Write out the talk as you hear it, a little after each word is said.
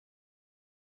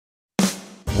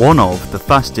One of the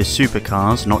fastest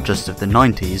supercars not just of the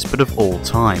 90s but of all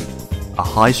time. A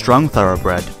high-strung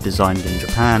thoroughbred designed in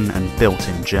Japan and built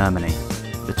in Germany.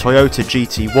 The Toyota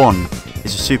GT1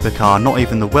 is a supercar not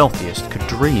even the wealthiest could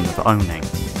dream of owning.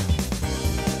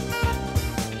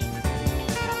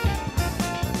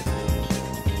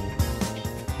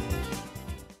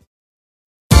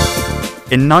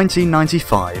 In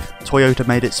 1995, Toyota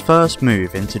made its first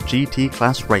move into GT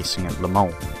class racing at Le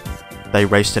Mans. They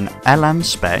raced an LM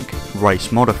spec,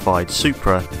 race-modified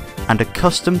Supra, and a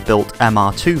custom-built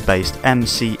MR2-based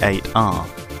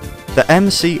MC8R. The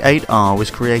MC8R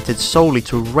was created solely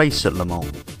to race at Le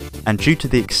Mans, and due to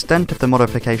the extent of the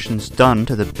modifications done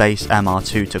to the base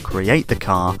MR2 to create the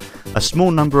car, a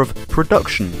small number of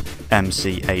production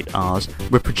MC8Rs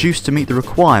were produced to meet the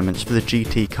requirements for the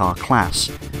GT car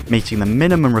class, meeting the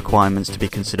minimum requirements to be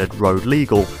considered road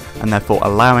legal and therefore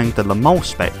allowing the Le Mans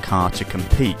spec car to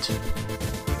compete.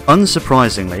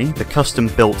 Unsurprisingly, the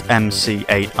custom-built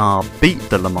MC8R beat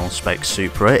the Le Mans spec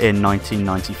Supra in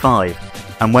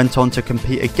 1995 and went on to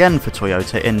compete again for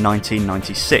Toyota in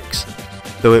 1996,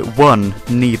 though it won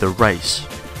neither race.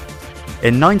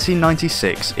 In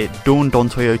 1996, it dawned on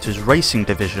Toyota's racing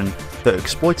division that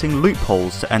exploiting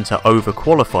loopholes to enter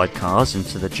overqualified cars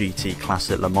into the GT class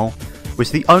at Le Mans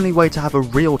was the only way to have a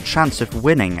real chance of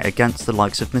winning against the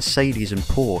likes of Mercedes and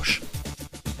Porsche.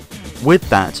 With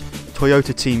that,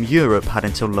 Toyota Team Europe had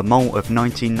until Le Mans of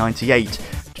 1998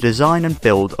 to design and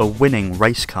build a winning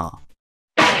race car.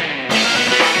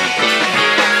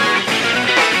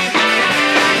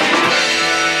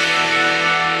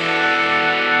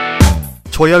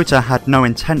 Toyota had no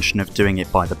intention of doing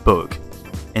it by the book,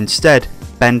 instead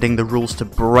bending the rules to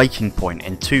breaking point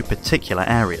in two particular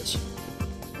areas.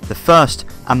 The first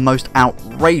and most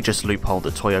outrageous loophole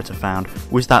that Toyota found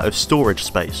was that of storage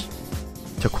space.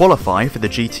 To qualify for the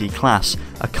GT class,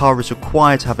 a car is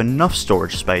required to have enough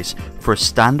storage space for a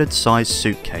standard size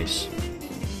suitcase.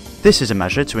 This is a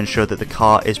measure to ensure that the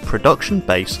car is production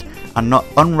based and not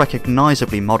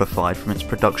unrecognisably modified from its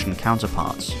production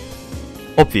counterparts.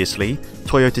 Obviously,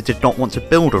 Toyota did not want to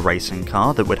build a racing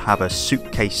car that would have a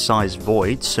suitcase-sized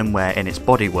void somewhere in its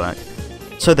bodywork,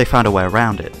 so they found a way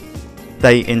around it.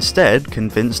 They instead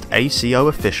convinced ACO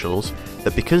officials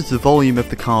that because the volume of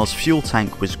the car's fuel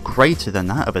tank was greater than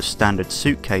that of a standard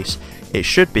suitcase, it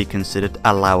should be considered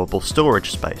allowable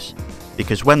storage space,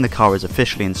 because when the car is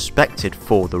officially inspected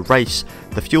for the race,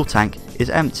 the fuel tank is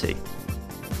empty.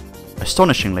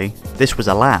 Astonishingly, this was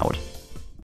allowed.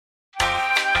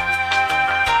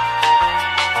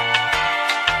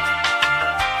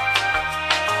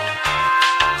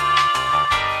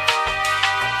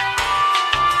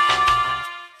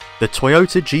 The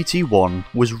Toyota GT1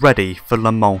 was ready for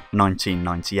Le Mans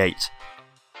 1998,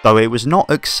 though it was not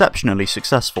exceptionally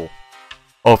successful.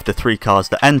 Of the three cars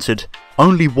that entered,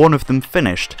 only one of them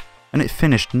finished, and it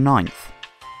finished 9th.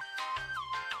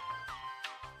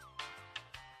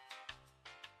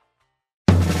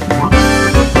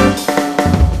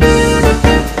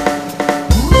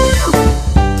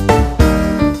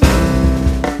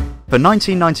 For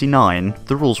 1999,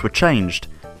 the rules were changed,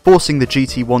 forcing the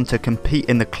GT1 to compete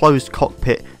in the closed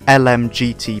cockpit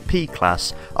LMGTP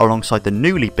class alongside the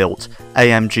newly built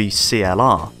AMG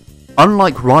CLR.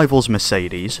 Unlike rivals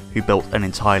Mercedes, who built an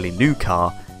entirely new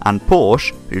car, and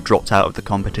Porsche, who dropped out of the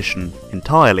competition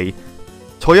entirely,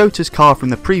 Toyota's car from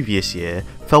the previous year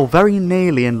fell very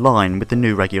nearly in line with the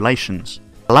new regulations,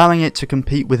 allowing it to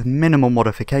compete with minimal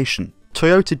modification.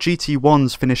 Toyota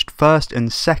GT1s finished first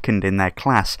and second in their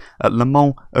class at Le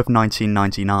Mans of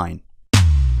 1999.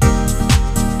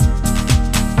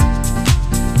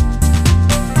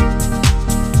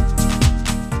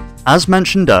 As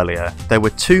mentioned earlier, there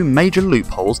were two major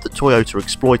loopholes that Toyota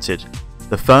exploited,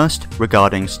 the first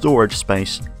regarding storage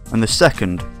space and the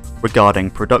second regarding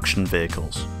production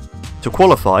vehicles. To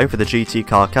qualify for the GT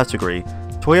car category,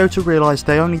 Toyota realised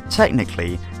they only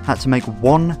technically had to make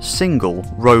one single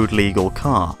road legal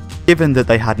car. Given that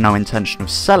they had no intention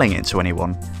of selling it to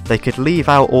anyone, they could leave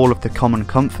out all of the common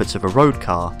comforts of a road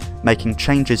car, making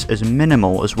changes as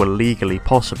minimal as were legally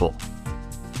possible.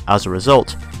 As a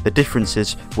result, the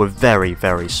differences were very,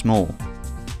 very small.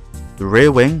 The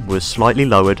rear wing was slightly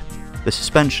lowered, the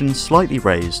suspension slightly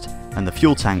raised, and the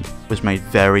fuel tank was made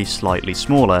very slightly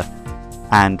smaller,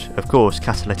 and, of course,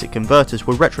 catalytic converters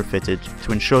were retrofitted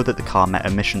to ensure that the car met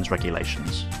emissions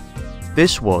regulations.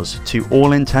 This was, to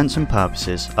all intents and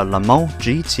purposes, a Le Mans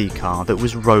GT car that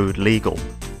was road legal,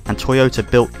 and Toyota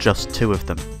built just two of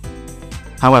them.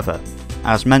 However,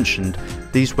 as mentioned,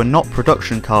 these were not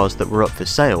production cars that were up for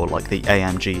sale like the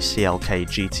AMG CLK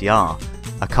GTR,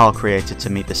 a car created to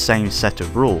meet the same set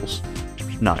of rules.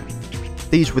 No.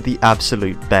 these were the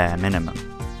absolute bare minimum.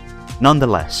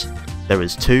 Nonetheless, there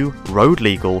is 2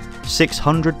 road-legal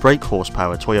 600 brake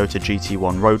horsepower Toyota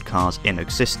GT1 road cars in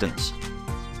existence.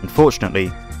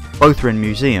 Unfortunately, both are in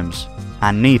museums,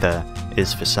 and neither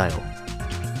is for sale.